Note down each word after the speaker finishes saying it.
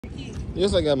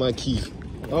Yes, I got my key.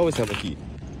 I always have a key.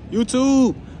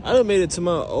 YouTube, I done made it to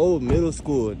my old middle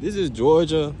school. This is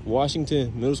Georgia,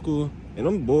 Washington Middle School. And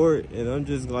I'm bored, and I'm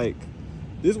just like,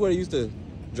 this is where they used to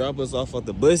drop us off at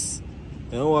the bus.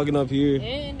 And I'm walking up here.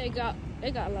 And they got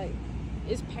like,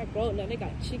 it's Pike Road now. They got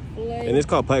Chick-fil-A. And it's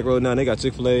called Pike Road now. They got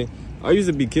Chick-fil-A. I used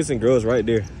to be kissing girls right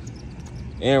there.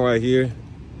 And right here.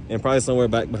 And probably somewhere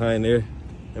back behind there.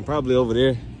 And probably over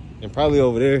there. And probably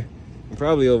over there. And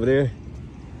probably over there.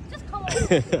 Just come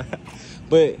on.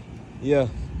 But, yeah.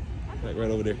 Like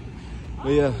right over there. But,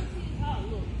 yeah.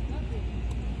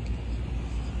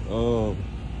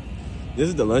 This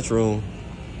is the lunchroom.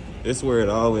 This is where it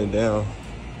all went down.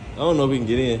 I don't know if we can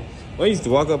get in. I used to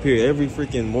walk up here every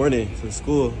freaking morning to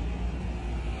school.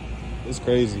 It's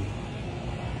crazy.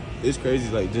 It's crazy,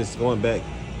 like, just going back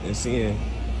and seeing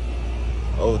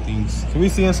old things. Can we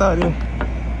see inside here?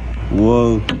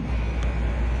 Whoa.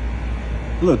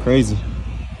 You look crazy.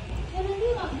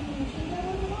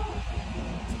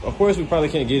 Of course, we probably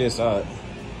can't get inside.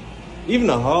 Even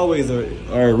the hallways are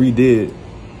redid. It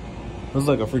looks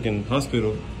like a freaking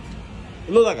hospital.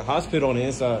 It looks like a hospital on the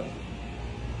inside.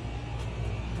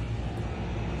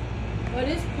 But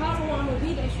it's probably one of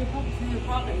the that should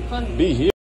probably be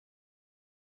here.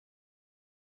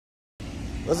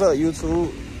 What's up,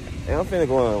 YouTube? And I'm finna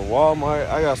go in Walmart.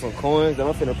 I got some coins that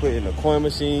I'm finna put in the coin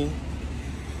machine.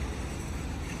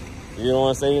 You don't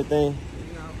want to say anything?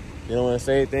 No. You don't want to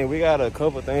say anything? We got a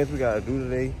couple things we got to do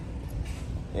today.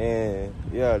 And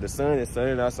yeah, the sun is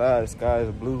sunny outside. The sky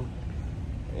is blue.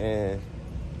 And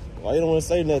why you don't want to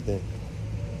say nothing?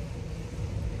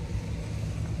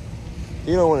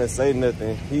 He don't want to say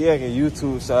nothing. He had a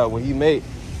YouTube shot where he made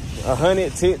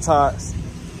 100 TikToks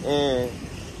and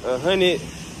 100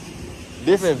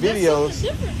 different videos.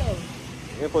 Different though. You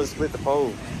ain't supposed to split the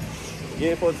pole. You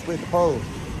ain't supposed to split the pole.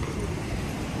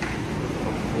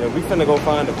 Yeah, we finna go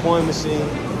find the coin machine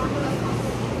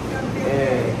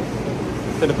and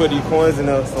finna put these coins in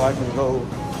there so I can go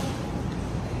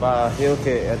buy a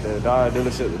Hellcat at the Dodge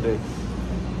dealership today.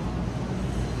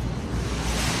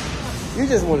 You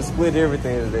just want to split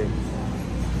everything today.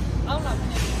 I'm not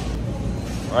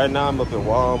paying. Right now I'm up at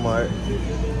Walmart.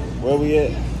 Where we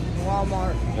at?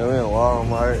 Walmart. Yeah, we're in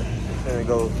Walmart. We're gonna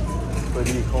go put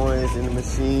these coins in the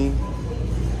machine.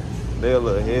 They're a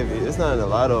little heavy. It's not a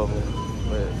lot of them,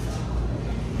 but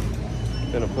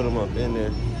I'm gonna put them up in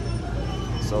there.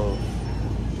 So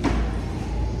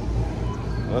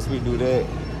once we do that,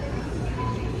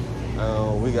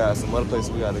 we got some other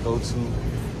places we gotta go to,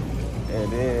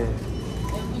 and then,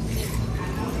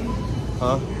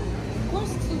 huh?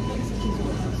 What's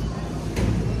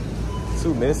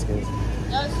Two Mexicans.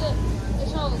 That's it. It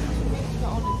shows Mexico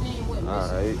on the thing with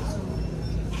Alright.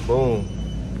 Boom.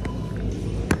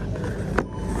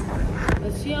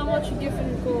 Let's see how much you get from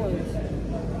the coins.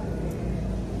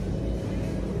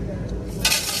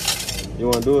 You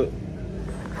wanna do it?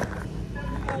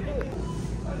 I'll do it.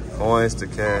 Coins to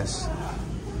cash.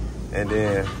 And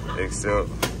then accept.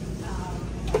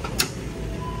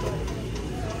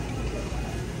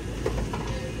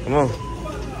 Come on.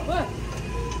 What?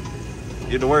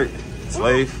 Get to work,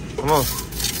 slave. Come on.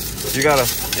 You gotta,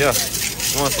 yeah.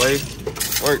 Come on, slave.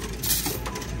 Work.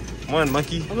 Come on,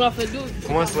 monkey. I'm not gonna do it.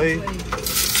 Come on, slave.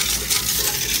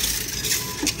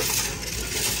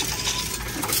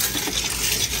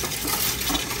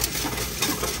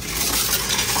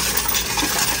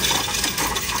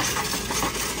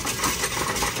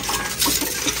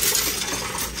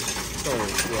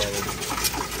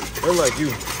 They're like you.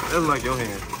 They're like your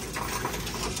hand.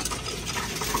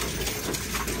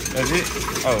 That's it?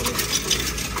 Oh.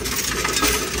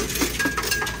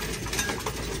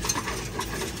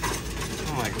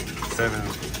 I'm like $7.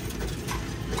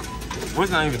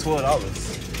 What's not even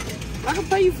 $12? I can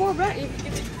pay you for it back if you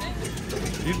give me the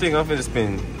thing. You think I'm finna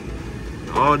spend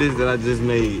all this that I just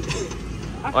made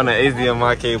on an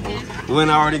HDMI cable when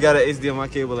I already got an HDMI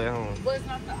cable at home? But it's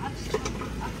not the, I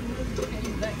can really pay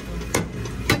you back.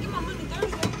 I get my money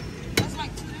Thursday. That's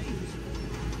like 2 days.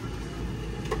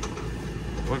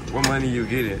 What money you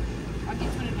getting? I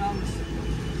get $20.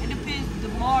 It depends. The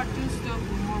more I do stuff,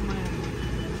 the more money I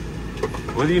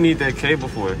get. What do you need that cable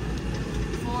for?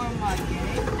 For my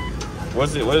game. What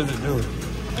does it do?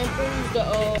 Improves the,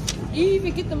 you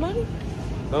even get the money?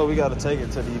 No, we gotta take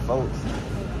it to these folks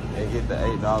and get the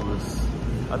 $8.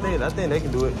 I think they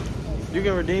can do it. You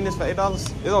can redeem this for $8?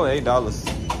 It's only $8.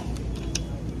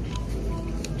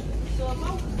 So if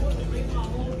I was going to make my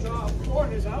own job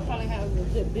quarters, I'll probably have a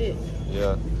good bit.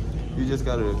 Yeah. You just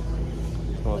gotta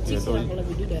come up But here. TC not gonna let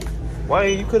me do that. Why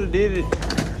you could have did it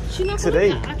She not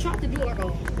Today. I tried to do it like a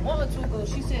month or two ago.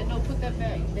 She said, no, put that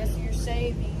back. That's your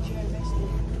savings, your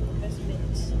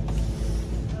investments.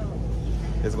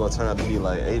 It's gonna turn out to be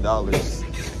like $8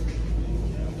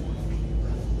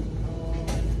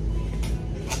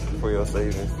 for your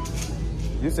savings.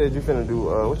 You said you finna do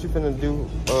what you finna do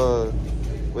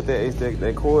with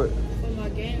that cord? For my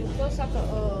game, plus I could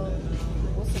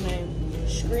what's the name?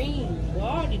 Screen. Well, I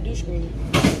already do screen.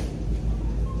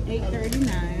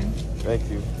 $8.39. Thank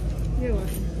you. You're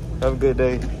welcome. Have a good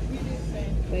day.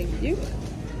 Thank you.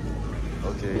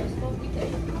 Okay.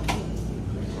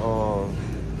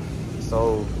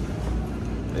 So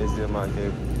HDMI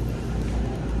cable.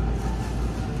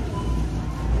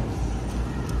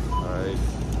 Alright.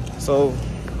 So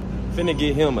finna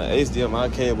get him an HDMI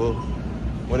cable.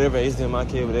 Whatever HDMI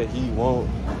cable that he want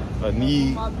or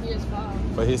need My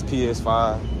PS5. for his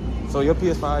PS5. So your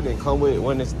PS5 didn't come with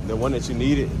the one that you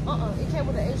needed? It came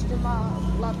with an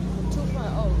HDMI block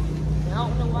 2.0. And I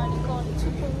don't know why they called it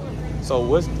 2.1. So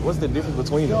what's the difference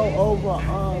between them? It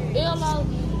allows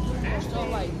you to do more stuff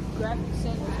like graphics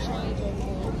settings, change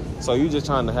everything. So you just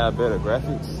trying to have better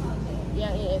graphics?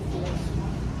 Yeah, FPS.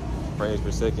 Frames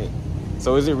per second.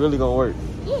 So is it really gonna work?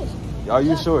 Yes. Are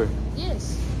you sure?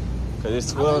 Yes. Cause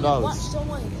it's I $12. watched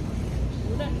someone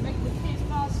when they make the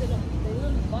PS5 setup, they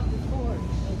literally bought the cord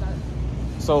and got it.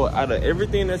 So out of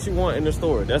everything that you want in the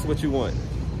store, that's what you want?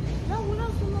 No, what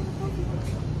else am I supposed to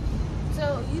do?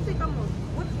 So you think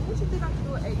what you think I can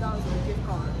do with $8 with a gift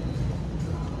card?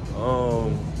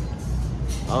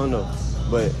 I don't know,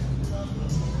 but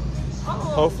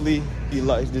hopefully he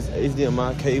likes this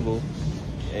HDMI cable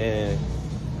and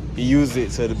he uses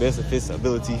it to the best of his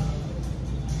ability.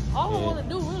 All I want to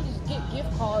do really is get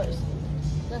gift cards.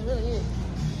 That's really it.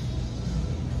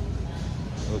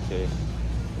 Okay,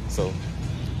 so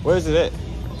where's it at?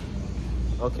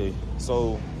 Okay,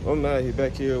 so I'm out here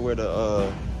back here where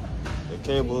the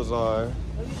cables are.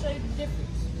 Let me show you the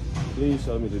difference. Please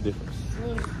show me the difference.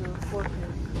 Here's the 4K.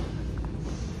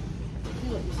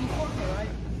 Look, you see 4K,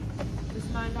 right? It's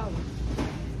 $9.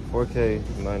 4K,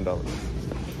 $9.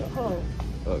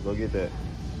 Oh, Go get that.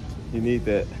 You need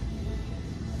that.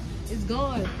 it's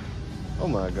gone. Oh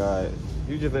my God.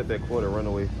 You just let that quarter run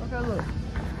away. Okay, look.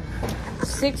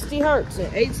 60 hertz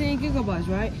and 18 gigabytes,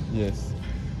 right? Yes.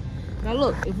 Now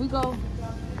look, if we go.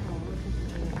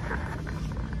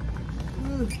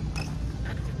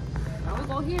 Now we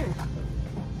go here.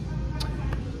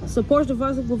 Supports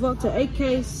devices with up to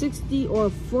 8K, 60 or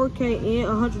 4K and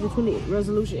 120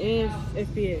 resolution and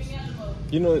FPS.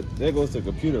 You know, that goes to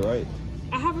the computer, right?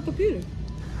 I have a computer.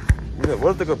 Yeah,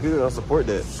 what if the computer don't support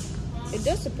that? It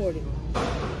does support it.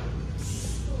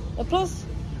 And plus,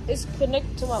 it's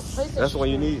connected to my PlayStation. That's the one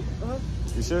you need? Uh-huh.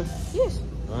 You sure? Yes.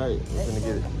 All right, I'm gonna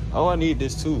get it. Oh, I need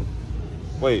this too.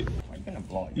 Wait.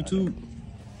 YouTube.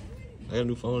 I got a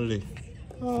new phone today.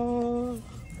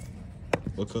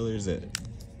 What color is that?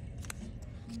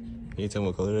 Can you tell me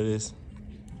what color that is?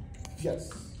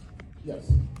 Yes.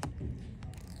 Yes.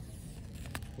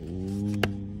 Ooh.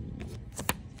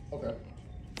 Okay.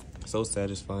 So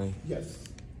satisfying. Yes.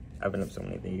 I've opened up so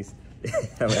many of these. I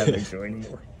don't have no joy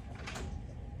anymore.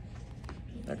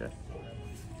 Okay.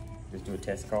 Just do a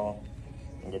test call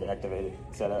and get it activated,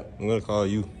 set up. I'm gonna call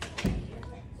you.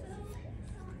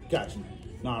 Got you.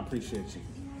 No, I appreciate you.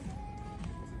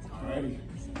 Alrighty.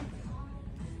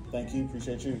 Thank you.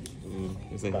 Appreciate you.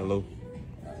 Say hello.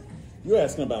 You're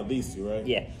asking about these two, right?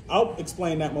 Yeah. I'll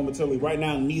explain that momentarily. Right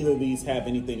now, neither of these have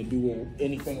anything to do with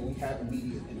anything we have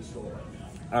immediate in the store right now.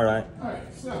 All right. All right,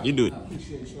 so You do it. I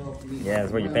appreciate y'all for these. Yeah,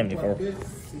 that's what you paying me for.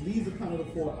 So these are kind of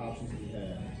the four options we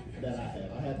have that I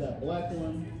have. I have that black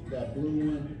one, that blue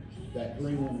one, that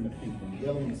green one, and the pink one. The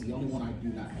other one is the only one I do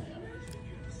not have.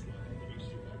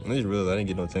 I just realized I didn't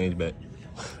get no change back.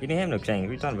 You didn't have no change.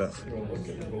 What are you talking about?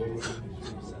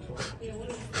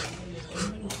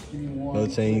 No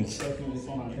change.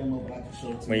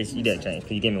 Wait, you did change.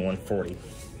 Cause you gave me 140.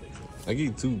 I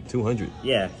give you 200.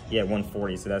 Yeah,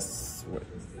 140. So that's what?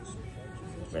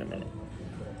 Wait a minute.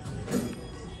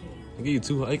 I give you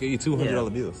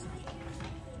 $200 bills.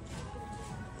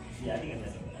 Yeah, I think I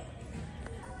missed it.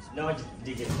 No, I just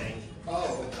did get change.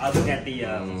 Oh. I was looking at the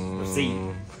receipt.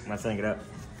 Am I setting it up?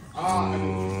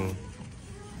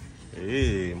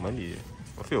 Hey, money.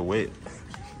 I feel wet.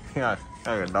 I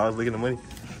got dogs looking at money.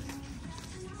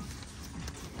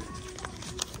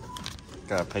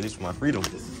 Gotta pay this for my freedom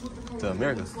to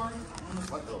America.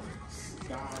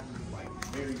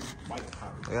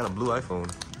 I got a blue iPhone.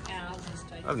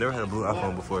 I've never had a blue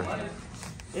iPhone before.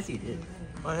 Yes, you did.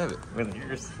 I have it. Really,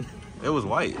 yours? It was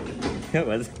white. It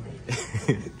was.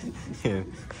 Yeah.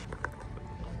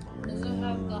 Does it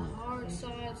have the hard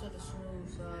sides or the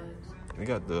smooth sides? We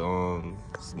got the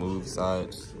smooth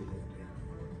sides.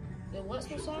 The what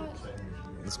smooth sides?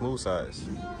 The smooth sides.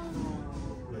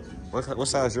 What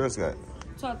size yours got?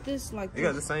 So this like They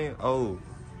got the same. Oh,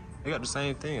 they got the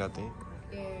same thing, I think.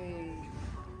 Yeah.